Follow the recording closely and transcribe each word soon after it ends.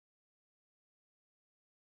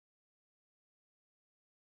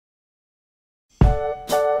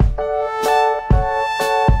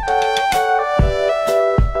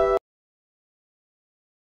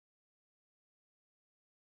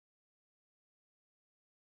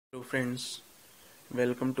Hello friends,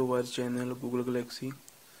 welcome to our channel Google Galaxy.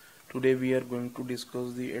 Today we are going to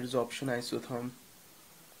discuss the adsorption isotherm.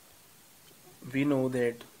 We know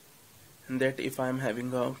that if I am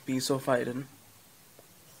having a piece of iron,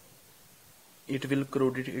 it will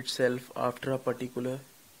corrode itself after a particular.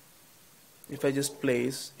 If I just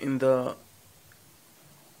place in the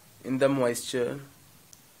moisture,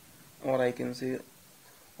 or I can say,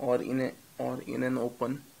 or in an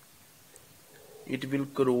open, it will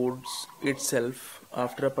corrode itself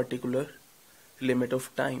after a particular limit of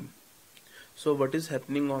time. So what is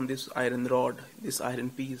happening on this iron rod, this iron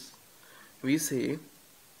piece? We say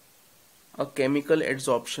a chemical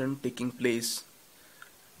adsorption taking place.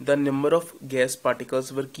 The number of gas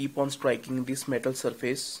particles will keep on striking this metal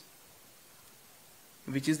surface,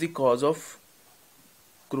 which is the cause of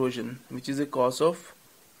corrosion, which is the cause of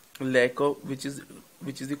which is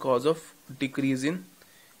the cause of decrease in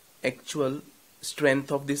actual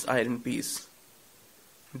strength of this iron piece.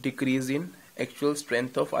 Decrease in actual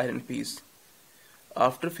strength of iron piece.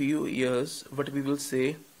 After few years, what we will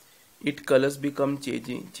say, its colors become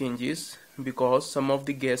changes because some of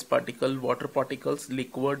the gas particle, water particles,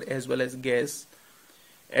 liquid as well as gas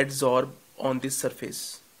adsorb on this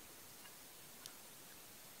surface.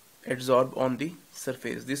 Adsorb on the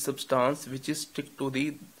surface. This substance which is stick to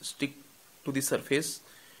the surface,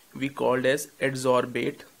 we called as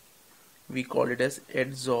adsorbate. We call it as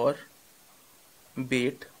adsorbate,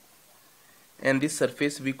 and this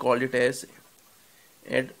surface we call it as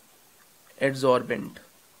adsorbent,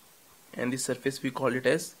 and this surface we call it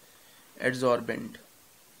as adsorbent.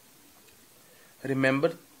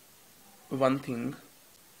 Remember one thing,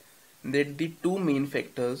 that the two main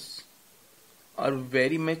factors are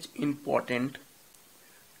very much important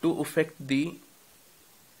to affect the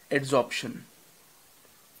adsorption.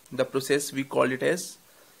 The process we call it as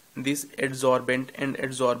this adsorbent and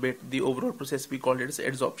adsorbate. The overall process we call it as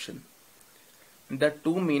adsorption. The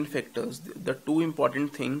two main factors, the two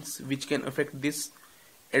important things which can affect this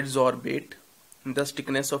adsorbate, the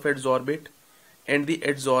thickness of adsorbate and the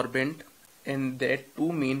adsorbent, and that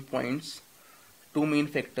two main points, two main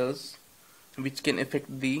factors which can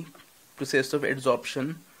affect the process of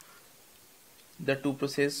adsorption. The two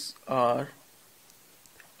processes are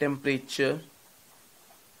temperature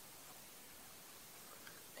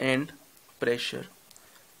and pressure.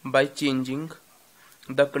 By changing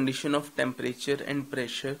the condition of temperature and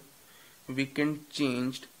pressure, we can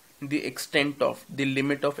change the extent of the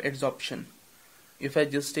limit of adsorption. If I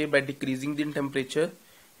just say by decreasing the temperature,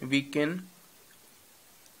 we can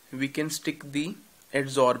stick the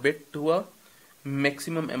adsorbate to a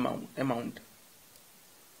maximum amount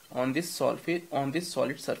on this solid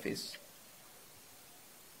surface.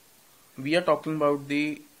 We are talking about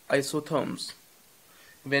the isotherms.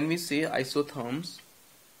 When we say isotherms,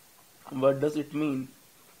 what does it mean?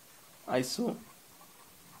 Isotherms.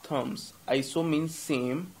 Iso means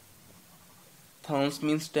same, therms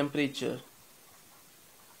means temperature.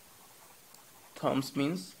 Therms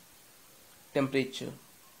means temperature.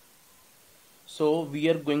 So we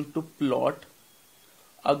are going to plot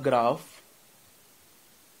a graph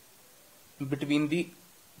between the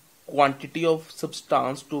quantity of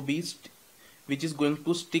substance to be which is going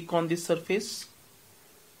to stick on this surface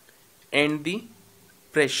and the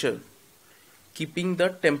pressure, keeping the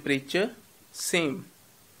temperature same.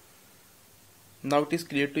 Now it is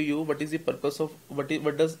clear to you what is the purpose of what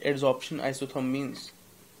does adsorption isotherm means.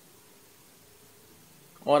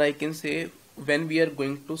 Or I can say, when we are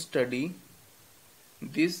going to study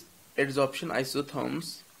this adsorption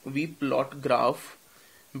isotherms, we plot graph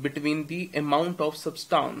between the amount of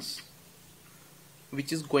substance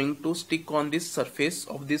which is going to stick on this surface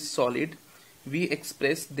of this solid. We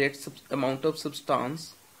express that amount of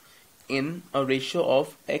substance in a ratio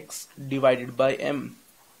of x divided by m.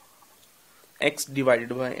 X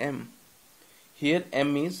divided by m. Here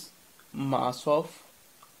m is mass of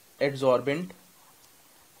adsorbent,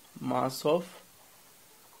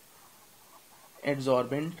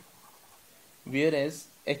 whereas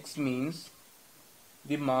x means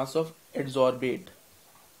the mass of adsorbate,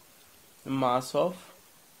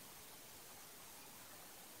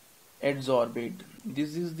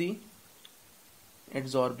 This is the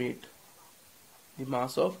adsorbate, the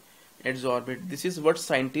mass of adsorbate. This is what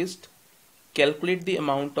scientists calculate the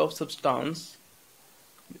amount of substance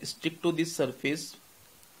stick to this surface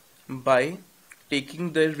by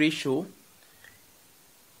taking the ratio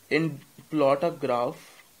and plot a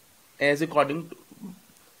graph as according to,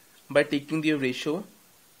 by taking the ratio,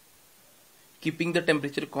 keeping the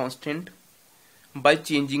temperature constant, by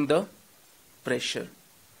changing the pressure.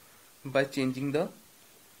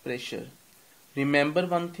 Remember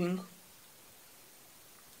one thing,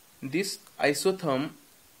 this isotherm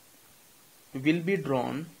will be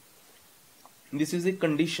drawn. This is a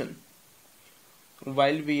condition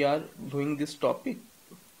while we are doing this topic.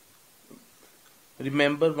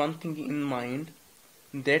 Remember one thing in mind,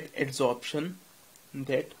 that adsorption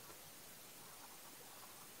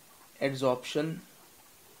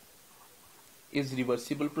is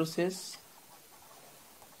reversible process,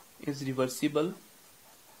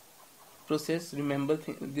 remember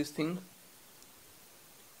this thing,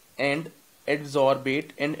 and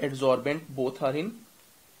adsorbate and adsorbent both are in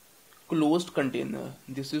closed container.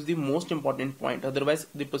 This is the most important point, otherwise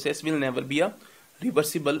the process will never be a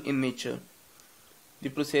reversible in nature.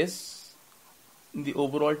 The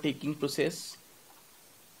overall taking process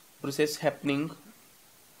happening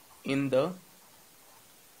in the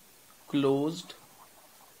closed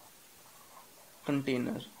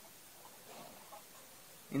container.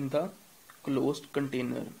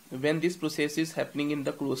 When this process is happening in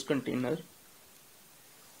the closed container,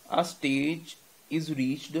 a stage is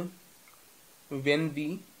reached when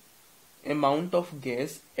the amount of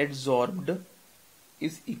gas adsorbed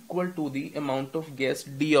is equal to the amount of gas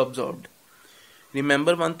deabsorbed.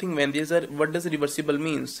 Remember one thing, when these are, what does reversible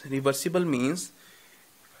means? Reversible means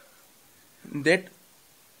that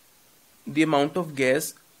the amount of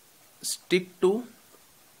gas stick to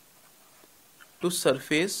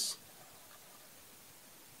surface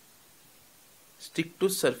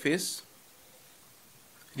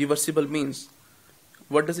Reversible means,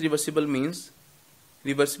 what does reversible means?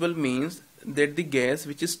 Reversible means that the gas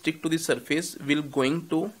which is stick to the surface will going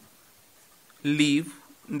to leave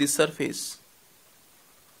the surface,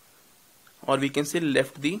 or we can say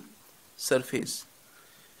left the surface.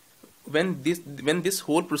 When this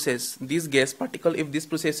whole process, this gas particle, if this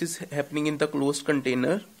process is happening in the closed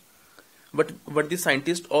container, but what the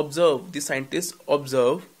scientists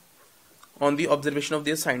observe on the observation of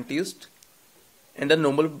their scientist, and the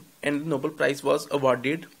Nobel Prize was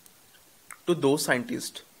awarded to those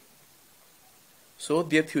scientists. So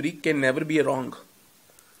their theory can never be wrong.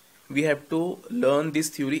 We have to learn this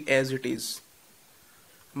theory as it is.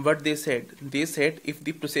 What they said if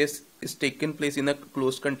the process is taken place in a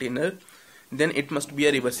closed container, then it must be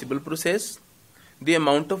a reversible process. The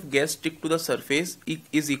amount of gas stick to the surface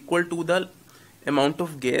is equal to the amount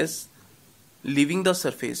of gas leaving the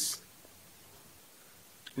surface.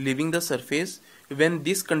 When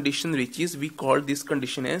this condition reaches, we call this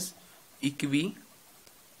condition as equilibrium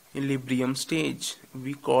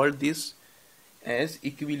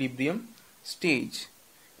stage.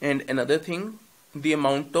 And another thing, the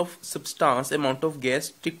amount of gas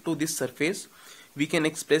stick to this surface, we can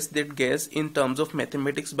express that gas in terms of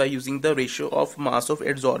mathematics by using the ratio of mass of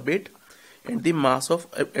adsorbate and the mass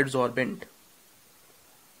of adsorbent.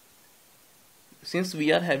 Since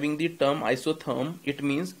we are having the term isotherm, it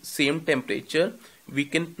means same temperature. We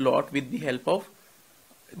can plot with the help of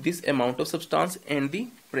this amount of substance and the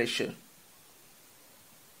pressure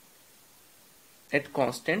at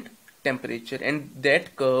constant temperature, and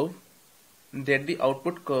that the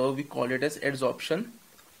output curve, we call it as adsorption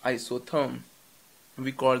isotherm.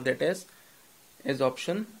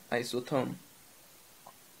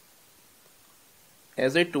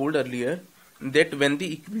 As I told earlier, that when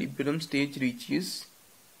the equilibrium stage reaches,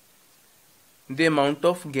 the amount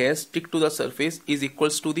of gas stick to the surface is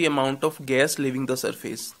equals to the amount of gas leaving the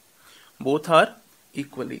surface. Both are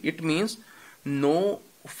equally. It means no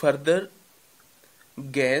further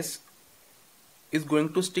gas is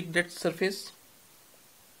going to stick that surface,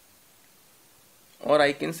 or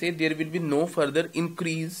I can say there will be no further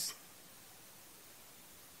increase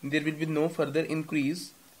in the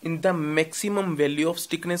maximum value of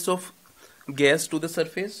thickness of gas to the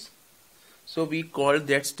surface. So we call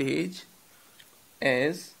that stage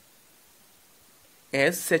as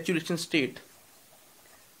saturation state.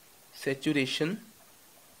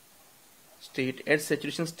 At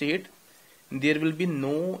saturation state, there will be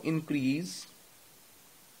no increase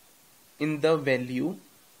in the value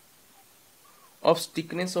of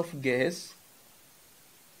thickness of gas,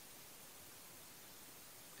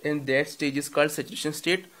 and that stage is called saturation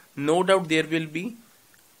state. No doubt there will be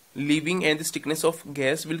leaving, and the thickness of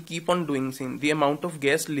gas will keep on doing same. The amount of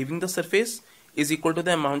gas leaving the surface is equal to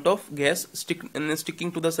the amount of gas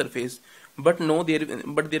sticking to the surface, but there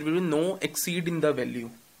will be no exceed in the value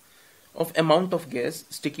of amount of gas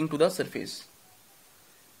sticking to the surface.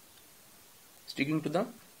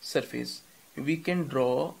 We can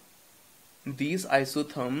draw these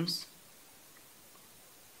isotherms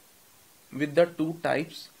with the two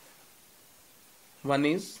types. One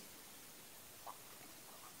is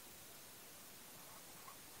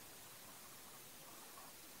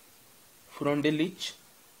freundlich,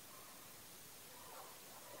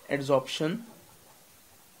 adsorption,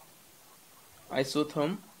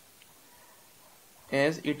 Isotherm,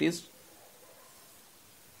 as it is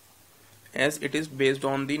based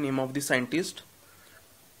on the name of the scientist.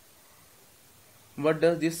 What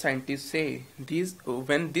does this scientist say?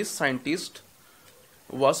 When this scientist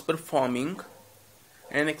was performing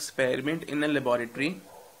an experiment in a laboratory,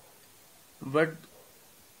 what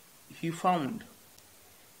he found?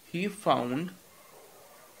 He found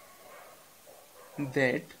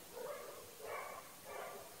that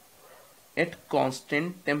at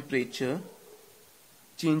constant temperature,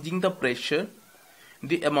 changing the pressure,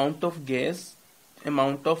 the amount of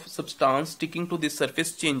substance sticking to the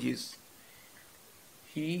surface changes.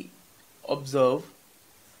 He observed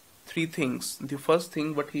three things. The first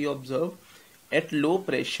thing what he observed, at low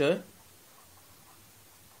pressure,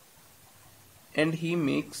 and he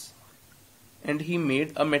made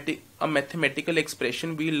a mathematical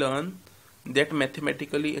expression. We learn that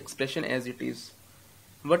mathematical expression as it is.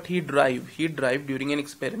 What he derived during an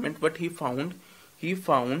experiment. What he found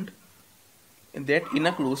that in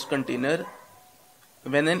a closed container,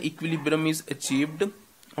 when an equilibrium is achieved,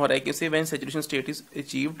 or I can say when saturation state is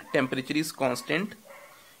achieved, temperature is constant,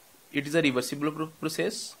 it is a reversible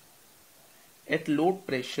process. At low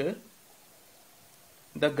pressure,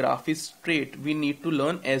 the graph is straight. We need to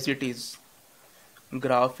learn as it is.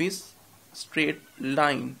 Graph is straight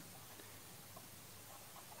line.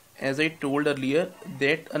 As I told earlier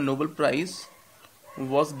that a Nobel Prize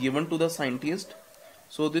was given to the scientist,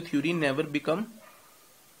 so the theory never become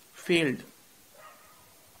failed.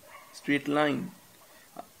 Straight line.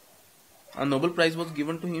 A Nobel Prize was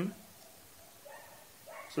given to him,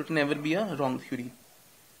 so it never be a wrong theory.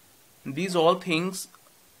 These all things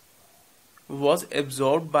was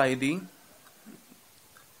absorbed by the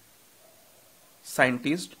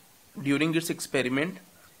scientist during its experiment,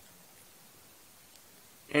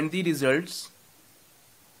 and the results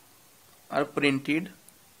are printed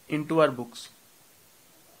into our books.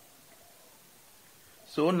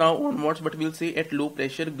 So now onwards, what we'll say, at low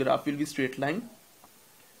pressure graph will be straight line.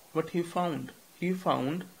 What he found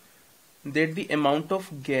that the amount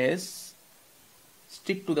of gas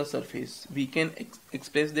stick to the surface. We can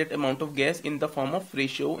express that amount of gas in the form of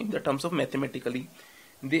ratio in the terms of mathematically.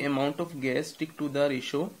 The amount of gas stick to the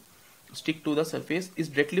surface is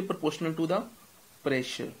directly proportional to the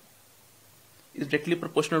pressure. Of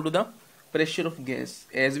gas.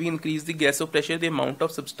 As we increase the gas of pressure, the amount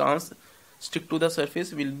of substance stick to the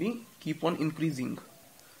surface will be keep on increasing.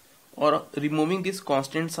 Or removing this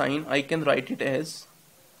constant sign, I can write it as,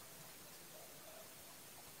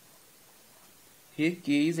 here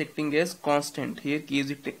K is acting as constant.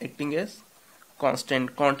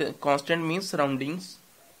 Constant means surroundings,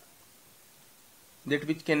 that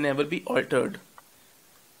which can never be altered.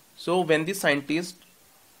 So when the scientist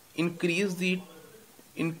increase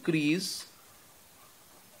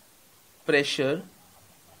pressure,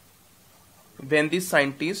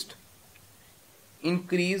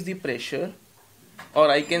 or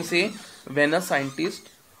I can say when a scientist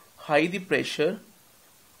high the pressure,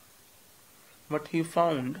 what he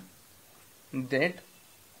found that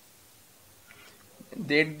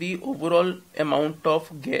the overall amount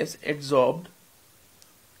of gas adsorbed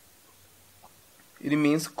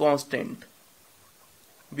remains constant,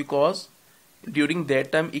 because during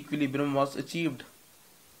that time equilibrium was achieved,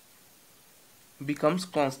 becomes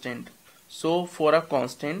constant. So for a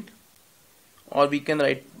constant, or we can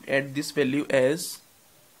write at this value as,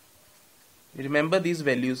 remember these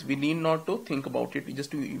values, we need not to think about it, we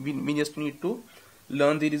just need to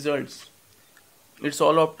learn the results. It's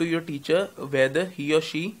all up to your teacher whether he or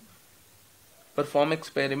she perform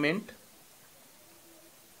experiment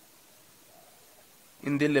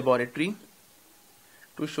in the laboratory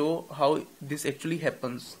to show how this actually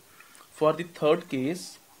happens. For the third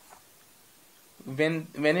case, when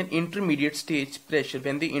an intermediate stage pressure,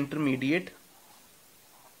 when the intermediate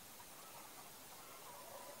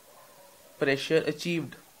pressure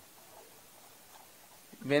achieved,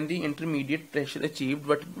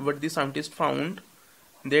 what the scientist found,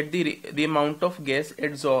 that the amount of gas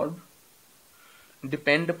adsorbed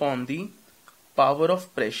depend upon the power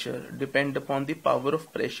of pressure.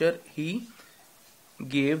 He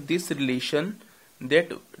gave this relation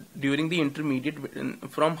that during the intermediate,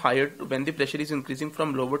 from higher, when the pressure is increasing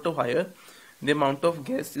from lower to higher, the amount of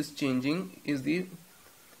gas is changing is the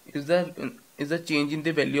change in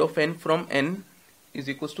the value of n from n is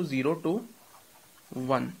equals to 0 to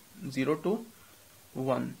 1.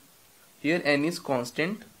 Here n is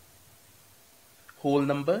constant, whole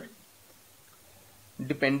number.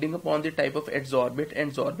 depending upon the type of adsorbate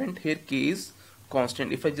and adsorbent. Here K is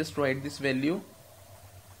constant. If I just write this value,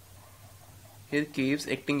 here K is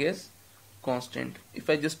acting as constant. If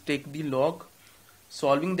I just take the log,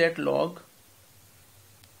 solving that log,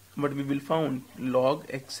 what we will found, log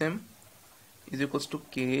xm is equals to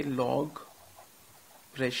K log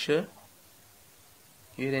pressure,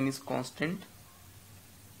 here n is constant.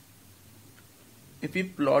 If we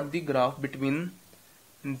plot the graph between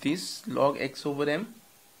this log x over m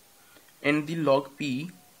and the log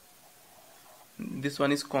p, this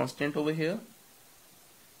one is constant over here.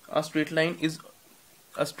 A straight line is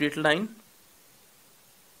a straight line.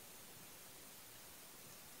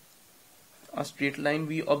 A straight line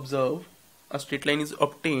we observe, a straight line is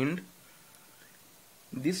obtained.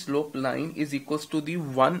 This slope line is equals to the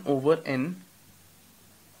 1 over n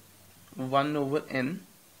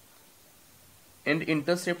and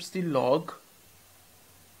intercepts the log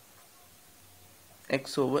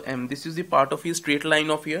x over m. This is the part of a straight line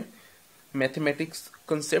of your mathematics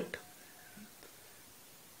concept,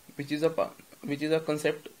 which is a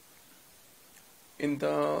concept in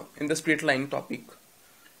the straight line topic.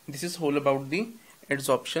 This is whole about the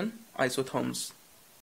adsorption isotherms.